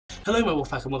Hello, my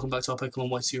Wolfpack, and welcome back to our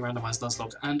Pokemon Y2 Randomized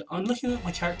Nuzlocke. And I'm looking at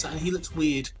my character, and he looks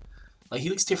weird. Like, he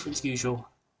looks different to usual.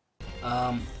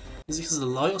 Is it because of the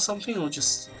light or something, or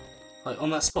just like on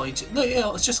that spot? No,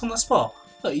 yeah, it's just on that spot.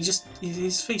 Look,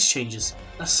 his face changes.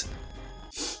 That's.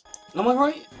 Am I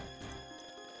right?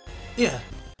 Yeah.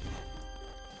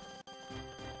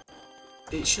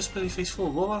 It's just when he face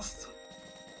forward. What about?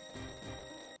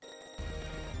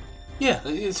 Yeah,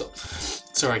 it's.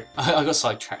 Sorry, I got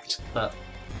sidetracked, but.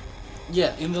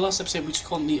 Yeah, in the last episode we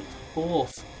took on the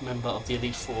 4th member of the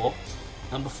Elite Four,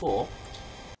 number 4,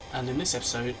 and in this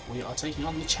episode we are taking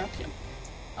on the champion.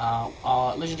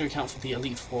 Our legendary count for the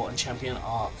Elite Four and champion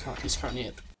is currently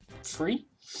at 3.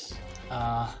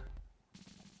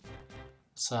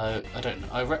 So I don't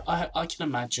know. I can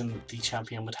imagine the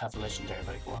champion would have a legendary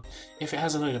Pokemon. If it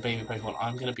has a load of baby Pokemon,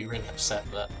 I'm going to be really upset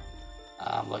that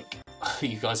like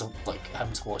you guys are like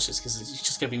having to watch this because it's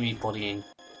just going to be me bodying.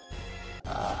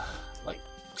 Like,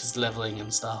 because leveling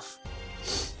and stuff.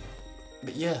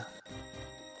 But yeah,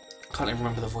 can't even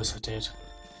remember the voice I did.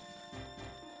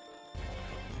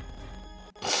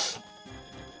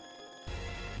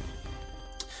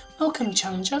 Welcome,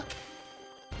 Challenger.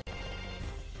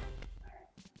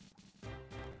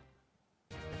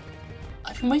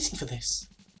 I've been waiting for this.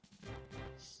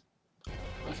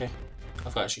 Okay,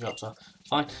 I've got actually got up to her.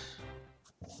 Fine.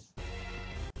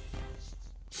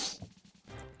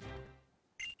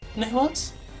 You know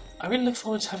what? I really look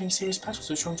forward to having serious battles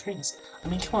with strong trainers. I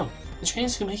mean, come on, the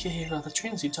trainers who make it here are the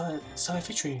trainers who die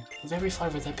victory with every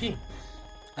fibre of their being.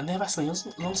 And they're battling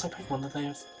alongside Pokemon that they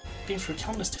have been through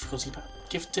countless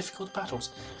difficult battles.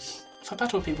 If I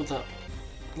battle with people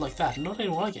like that, not only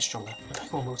will I get stronger, the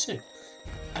Pokemon will too.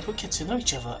 And we'll get to know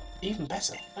each other even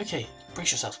better. Okay,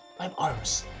 brace yourself. I'm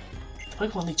Iris, the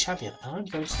Pokemon League champion, and I'm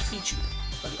going to defeat you.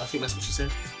 I think that's what she said.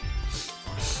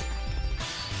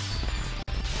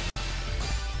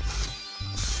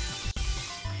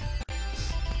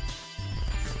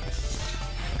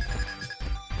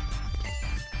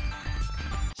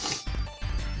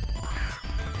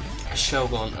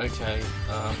 Shelgon, okay.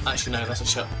 Actually no, that's a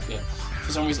shell. Yeah.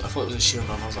 For some reason I thought it was a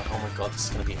Shieldon. I was like, oh my god, this is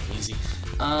gonna be easy.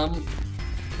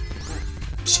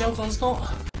 Shelgon's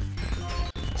not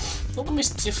the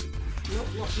most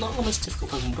not the most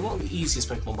difficult Pokemon, but not the easiest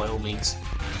Pokemon by all means.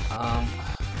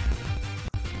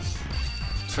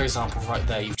 For example, right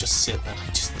there, you've just sit there,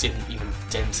 you just didn't even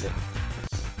dent it.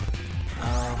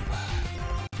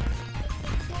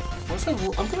 What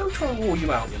if I'm gonna try and wall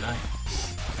you out, you know,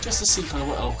 just to see kind of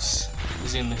what else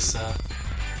is in this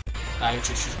baggage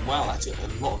issues. Wow, that did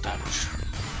a lot of damage.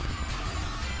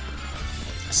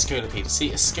 A Scolipede.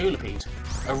 See, a Scolipede.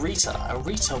 A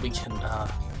Rita we can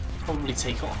probably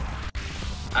take on.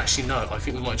 Actually, no, I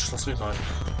think we might just lost Midnight.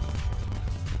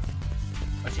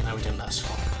 Okay, no we didn't, that's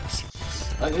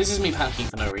fine. Like, this is me panicking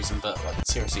for no reason, but like,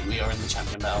 seriously, we are in the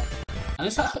champion battle. And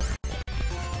is that...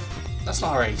 That's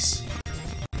not our ace.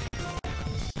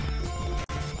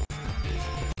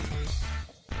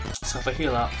 So if I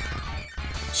heal up,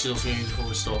 she's also going to use a full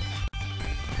restore.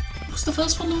 What's the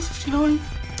first one, level 59?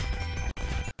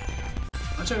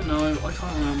 I don't know, I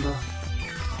can't remember.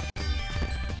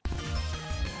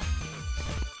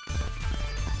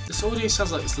 This audio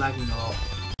sounds like it's lagging a lot.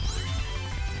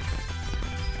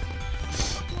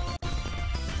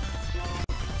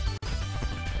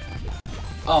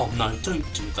 Oh no,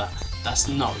 don't do that. That's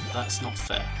not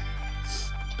fair.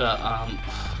 But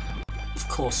of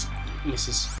course,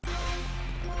 misses.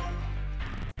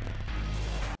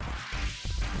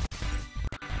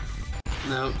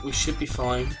 No, we should be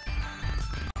fine.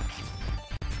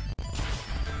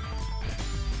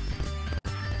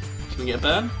 Can we get a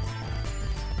burn?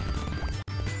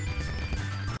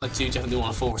 I do definitely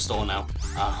want a full restore now.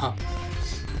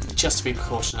 Just to be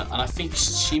precautionate, and I think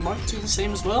she might do the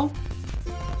same as well.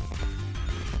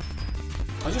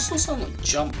 I just saw something like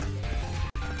jump.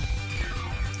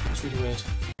 That's really weird.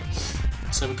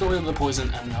 So we got rid of the poison,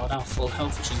 and we are now full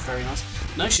health, which is very nice.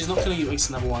 No, she's not going to use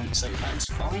another one, so that's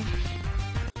fine.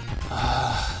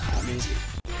 That means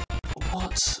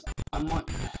what?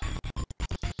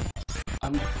 I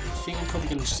think I'm probably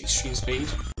going to just extreme speed.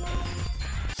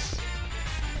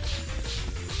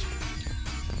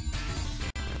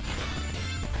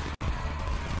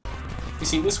 You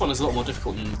see, this one is a lot more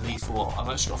difficult than the Elite Four. I've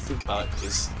actually got to think about it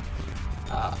because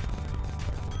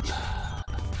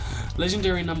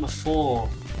legendary number 4,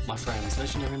 my friends.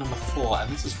 Legendary number 4,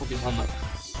 and this is probably one that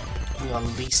we are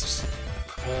least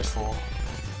prepared for.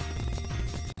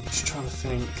 Just trying to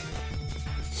think.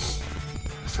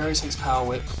 Fairy Tank's Power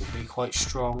Whip will be quite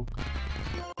strong.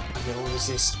 And it will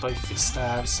resist both of its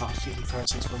stabs, so I think Fairy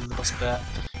Tank's one of the best bet.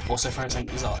 Also, Fairy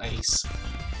Tank is our ace.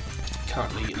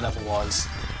 currently level-wise.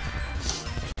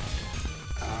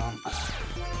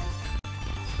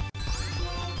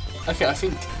 Okay, I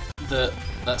think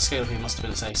that scale here must have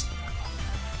been its ace.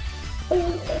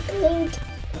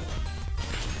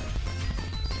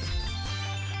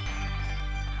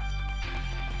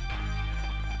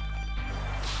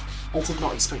 I did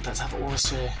not expect that to have Aura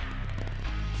Sphere.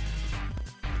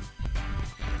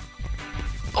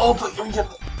 Oh, but you're gonna.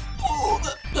 Oh,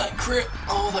 that crit!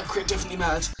 Oh, that crit definitely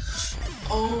mattered.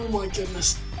 Oh my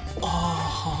goodness.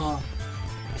 Oh.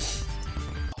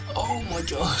 Oh my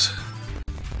god.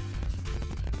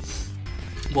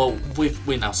 Well,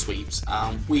 we're now sweeps.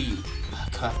 We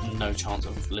have no chance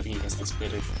of living against this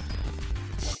bit of.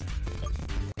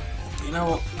 You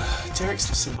know what? Derek's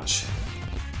does so much.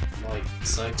 Right,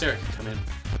 so Derek can come in.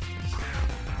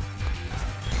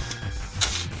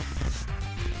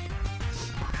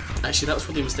 Actually, that was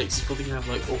probably a mistake. He's probably gonna have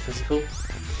like all physical.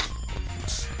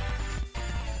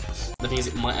 The thing is,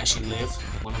 it might actually live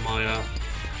one of my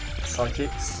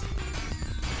psychics.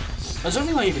 I don't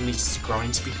think I even needed to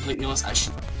grind, to be completely honest.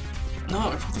 Actually, no,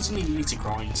 I probably didn't even need to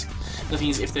grind. The thing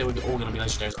is, if they were all going to be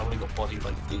legendaries, I would have got bodied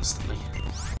like instantly.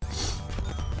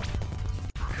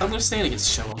 I'm going to stay in against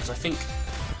Shelon because I think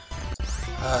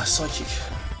Psychic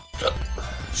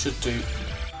should do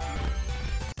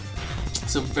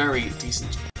some very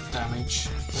decent damage.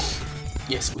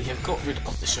 Yes, we have got rid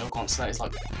of the Shelgon, so that is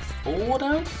like 4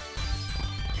 down.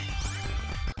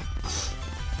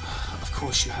 Of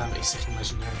course, you have a second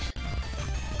legendary.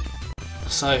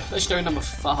 So, legendary number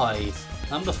 5.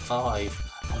 Number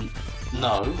 5.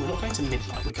 No, we're not going to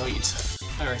Midnight, we're going into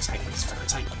Ferrotank. This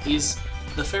Ferrotank is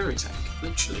the Ferrotank,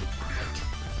 literally.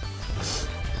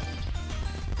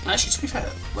 Actually, to be fair,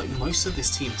 like most of this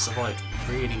team survived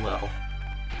really well.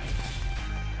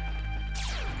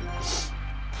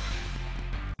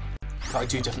 But I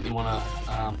do definitely want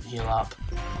to heal up.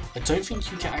 I don't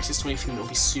think you get access to anything that will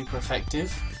be super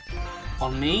effective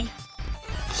on me.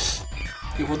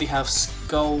 You already have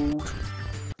Scold,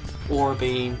 Aura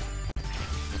Beam,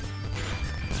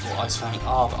 or Ice Fang.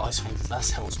 Ah, but Ice Fang, that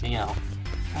helps me out.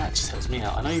 That just helps me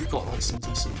out. I know you've got like some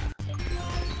decent.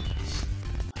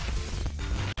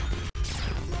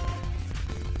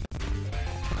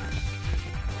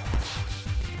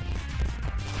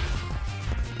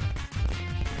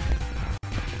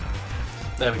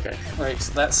 There we go. Right,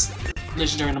 so that's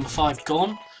legendary number 5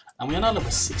 gone, and we are now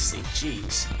level 60.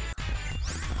 Jeez.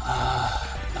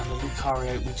 And the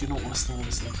Lucario, we do not want to stay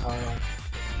against Lucario.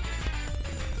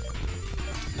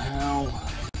 Now,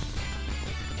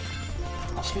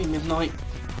 I'm hitting Midnight,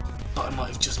 but I might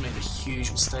have just made a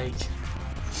huge mistake.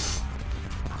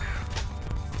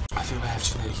 I think I have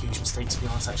just made a huge mistake, to be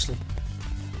honest, actually.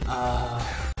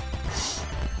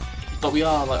 But we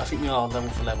are, like, I think we are level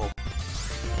for level.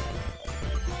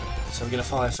 So we're going to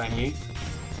Fire Fang you.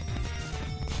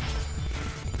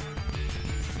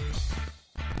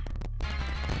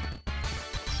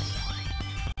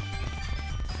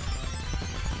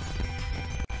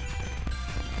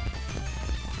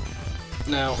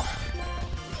 Now,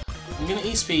 I'm going to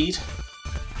E-Speed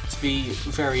to be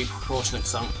very proportionate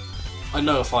because I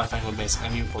know a Fire Fang would miss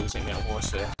and you would probably take me out of Aura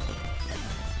Sphere.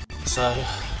 So,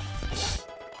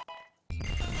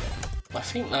 I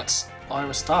think that's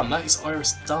Iris done. That is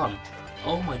Iris done.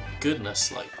 Oh my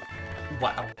goodness, like,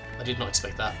 wow. I did not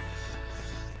expect that.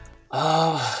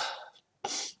 I'm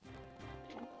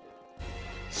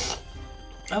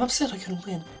upset I couldn't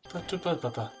win. I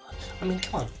mean,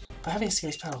 come on. By having a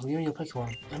serious battle, you and your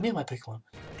Pokemon, and me and my Pokemon,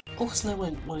 all of us know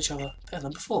one each other better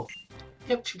than before.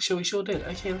 Yep, we sure did.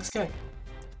 Okay, let's go.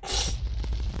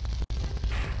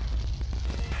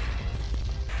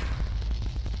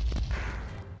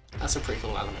 That's a pretty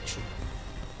cool animation.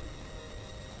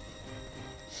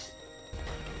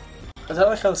 I don't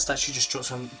like how the statue just drops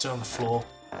down on the floor.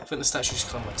 I think the statue just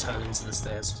kind of like turned into the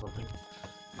stairs or something.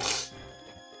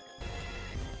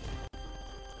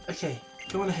 Okay,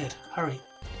 go on ahead. Hurry.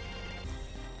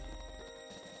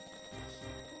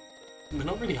 We're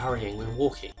not really hurrying, we're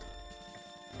walking.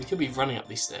 We could be running up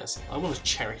these stairs. I want to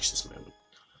cherish this moment.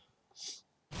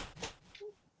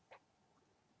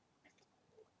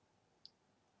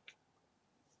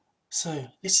 So,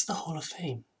 this is the Hall of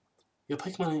Fame. Your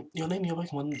Pokemon, your name and your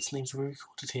Pokemon's names were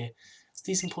recorded here. So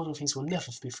these important things will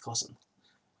never be forgotten.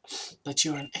 That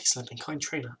you are an excellent and kind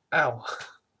trainer. Ow!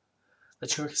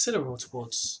 That you are considerable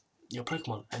towards your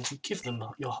Pokemon and you give them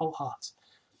your whole heart.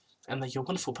 And that your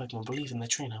wonderful Pokemon believe in their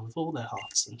trainer with all their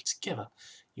hearts, and together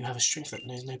you have a strength that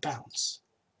knows no bounds.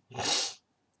 I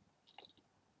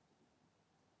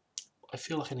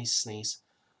feel like I need to sneeze.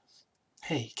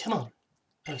 Hey, come on.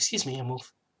 Oh, excuse me,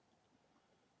 Emwolf.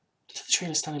 To the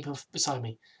trainer standing beside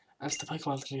me, and to the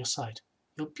Pokemon on your side.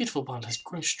 Your beautiful bond has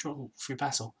grown strong through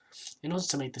battle. In order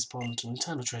to make this bond an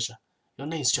eternal treasure, your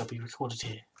names shall be recorded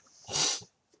here.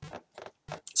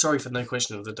 Sorry for no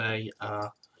question of the day.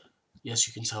 Yes,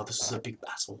 you can tell this is a big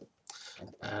battle,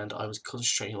 and I was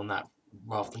concentrating on that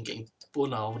rather than getting. Well,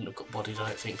 no, I wouldn't have got bodied, I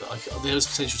don't think, but there was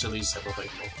potential to lose several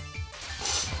Pokemon.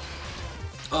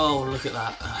 Oh, look at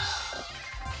that.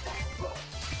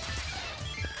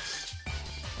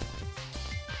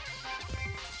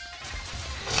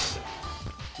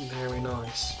 Very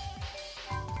nice.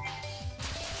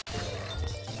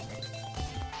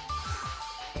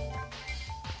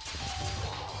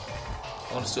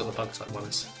 I want to do what the bug type one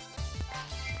is.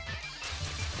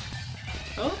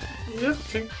 Oh, yeah,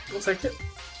 okay, I'll take it.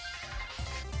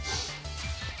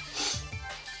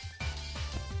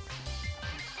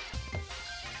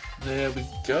 There we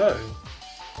go.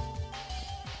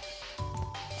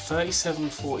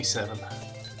 37-47.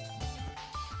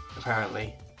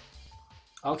 Apparently.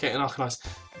 Okay, an Arcanine.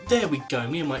 There we go,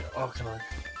 me and my Arcanine.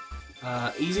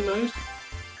 Easy mode.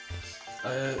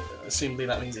 Assumably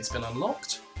that means it's been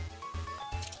unlocked.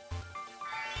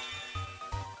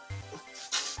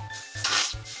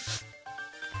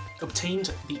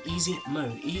 Obtained the easy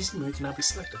mode. Easy mode can now be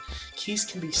selected. Keys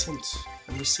can be sent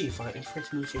and received via infrared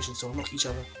communications to unlock each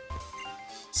other.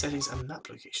 Settings and map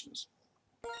locations.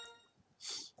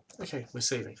 Okay, we're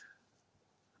saving.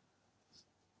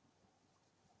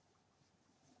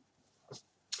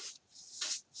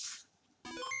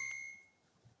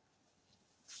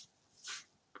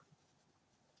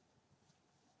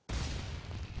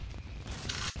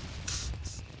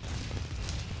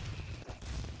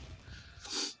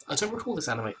 I don't recall this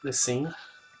scene.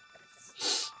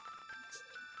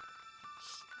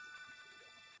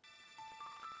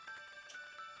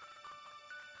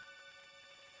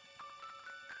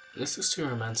 This is too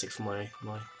romantic for my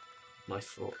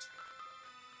thought.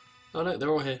 Oh no, they're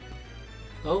all here.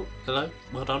 Oh, hello.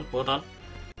 Well done, well done.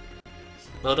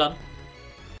 Well done.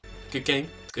 Good game,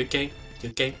 good game,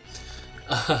 good game.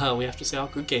 We have to say our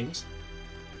good games.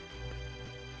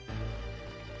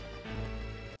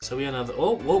 So we are now.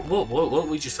 Oh, whoa!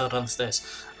 We just fell down the stairs.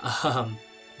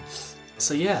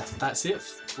 So yeah, that's it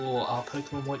for our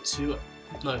Pokemon White 2.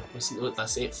 No,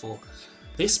 that's it for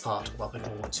this part of our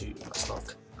Pokemon White 2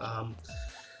 Nuzlocke.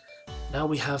 Now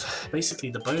we have basically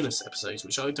the bonus episodes,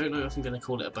 which I don't know if I'm going to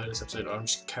call it a bonus episode or I'm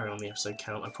just carrying on the episode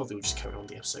count. I probably would just carry on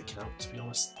the episode count, to be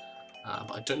honest.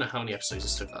 But I don't know how many episodes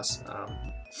this took us. I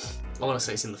want to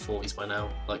say it's in the 40s by now.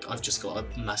 Like, I've just got a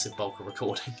massive bulk of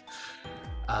recording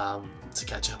to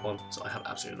catch up on, so I have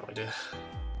absolutely no idea.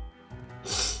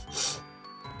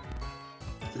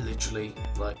 Literally,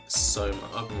 like, so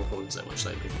much. I've been recording so much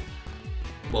lately.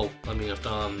 Well, I mean, I've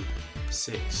done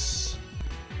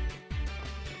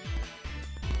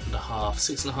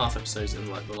 6.5 episodes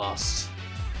in like the last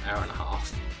hour and a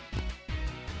half,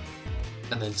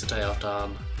 and then today I've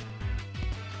done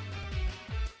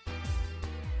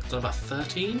about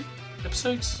 13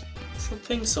 episodes from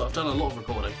things, so I've done a lot of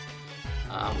recording,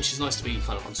 which is nice to be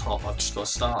kind of on top. I've just got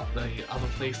to start the other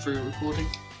playthrough recording,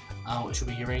 which will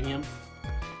be Uranium.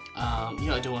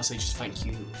 Yeah, I do want to say just thank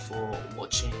you for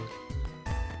watching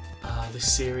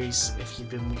this series. If you've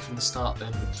been with me from the start,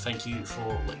 then thank you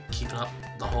for keeping up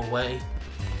the whole way.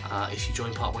 If you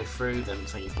joined part way through, then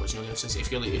thank you for watching all the episodes.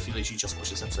 If you literally just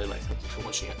watched this episode, thank you for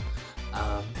watching it.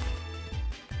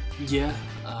 Yeah,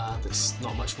 there's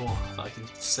not much more that I can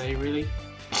say really.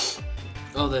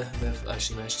 Oh, they've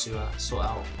actually managed to sort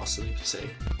out Ocelopa City.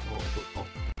 Or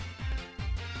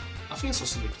I think it's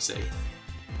Ocelopa City.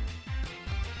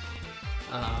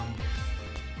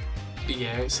 But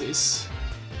yeah, it's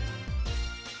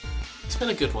been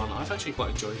a good one. I've actually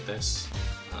quite enjoyed this.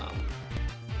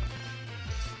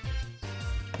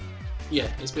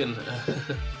 Yeah, it's been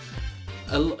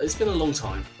it's been a long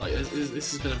time. Like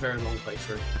this has been a very long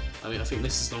playthrough. I mean, I think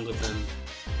this is longer than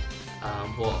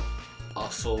what our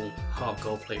full Heart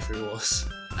Gold playthrough was,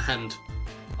 and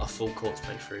our full Quartz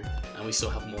playthrough, and we still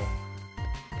have more.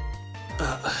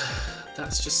 But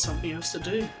that's just something else to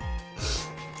do.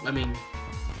 I mean,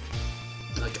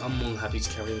 like, I'm more than happy to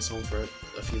carry this on for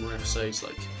a few more episodes,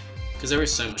 like, because there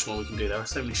is so much more we can do. There are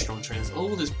so many strong trainers.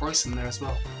 Oh, there's Bryson there as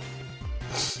well.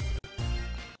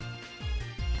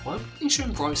 Why are you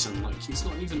showing Bryson? Like, he's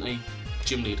not even a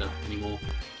gym leader anymore.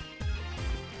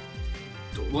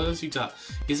 Why does he do that?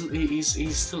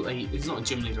 He's still he's not a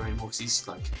gym leader anymore because he's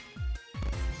like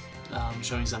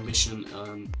showing his ambition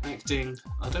acting.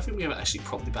 I don't think we ever actually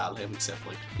properly battled him except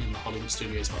like in the Hollywood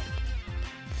studios, but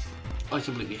I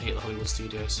completely hate the Hollywood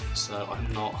studios, so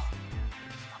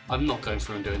I'm not going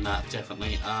through and doing that,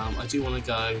 definitely. I do want to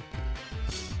go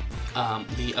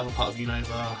the other part of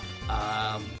UNOVA,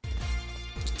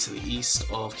 to the east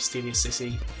of Castelia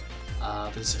City. I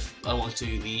want to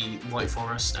do the White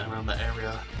Forest and around that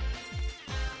area,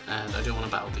 and I do want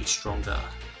to battle these stronger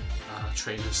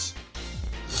trainers.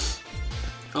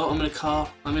 Oh, I'm in a car.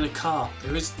 I'm in a car.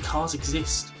 Cars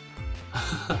exist.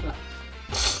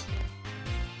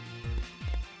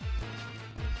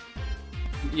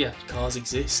 Yeah, cars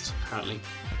exist apparently.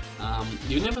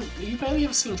 You barely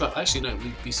ever see them drive. Actually, no,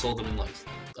 we saw them in like,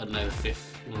 I don't know, the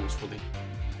 5th. No, it's probably.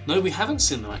 No, we haven't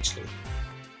seen them actually.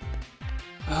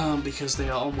 Because they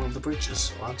are on one of the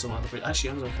bridges. Or under one of the bridges. Actually,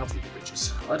 under a couple of the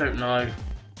bridges. I don't know.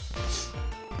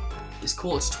 It's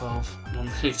 11:45 and I'm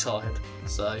really tired.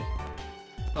 So,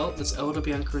 oh, there's Elder,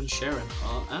 Bianca, and Sharon,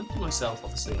 and myself,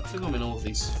 obviously. I think I'm in all of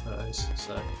these photos.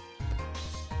 So,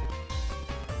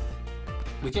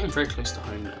 we're getting very close to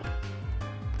home now.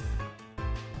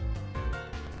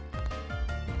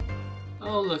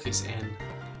 Oh, look, it's N.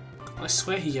 I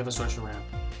swear he gave us rush around.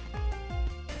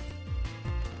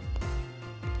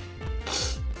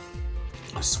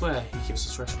 I swear he gives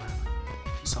us rush around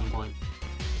at some point.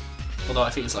 Although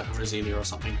I think it's like a Roselia or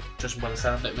something, judging by the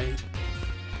sound it made.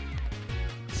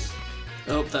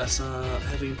 Oh, that's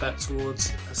heading back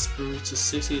towards Espiritu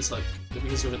City. It's like, it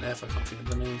begins with an F, I can't think of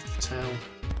the name of the town.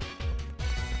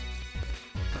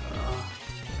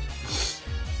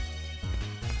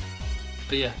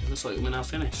 But yeah, it looks like we're now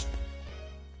finished.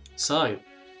 So,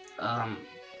 thank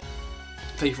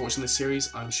you for watching this series.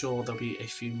 I'm sure there'll be a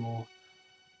few more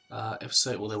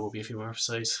episodes, or there will be a few more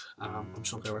episodes. I'm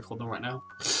sure they'll record them right now.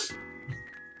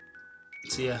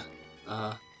 So yeah,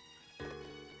 I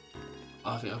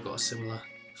think I've got a similar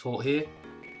thought here.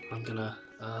 I'm gonna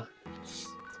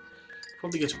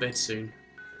probably go to bed soon.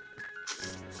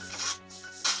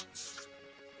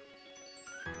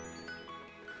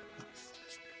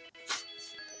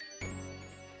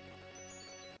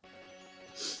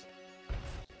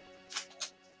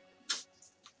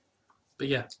 But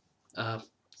yeah,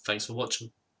 thanks for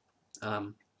watching.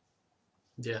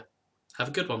 Yeah, have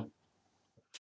a good one.